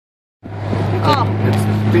Oh. It's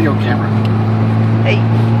a video camera. Hey,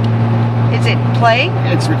 is it playing?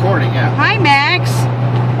 It's recording, yeah. Hi, Max.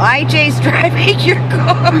 IJ's driving your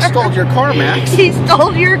car. He stole your car, Max. He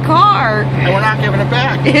stole your car. And we're not giving it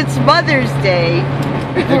back. It's Mother's Day.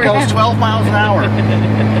 It goes 12 miles an hour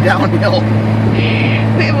downhill.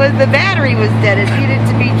 The battery was dead. It needed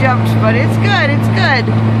to be jumped, but it's good. It's good.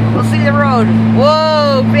 We'll see the road.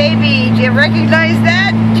 Whoa, baby. Do you recognize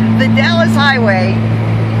that? The Dallas Highway.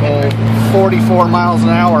 Oh, 44 miles an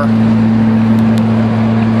hour.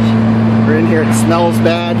 We're in here. It smells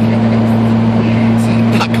bad.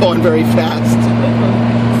 It's not going very fast.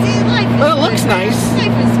 See, life is But it looks good. nice.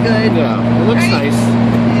 Life is good. Yeah, it looks Right? nice.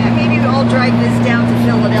 Yeah, maybe I'll drive this down to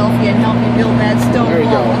Philadelphia and help me build that stone There you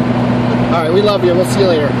wall. go. All right, we love you. We'll see you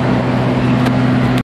later.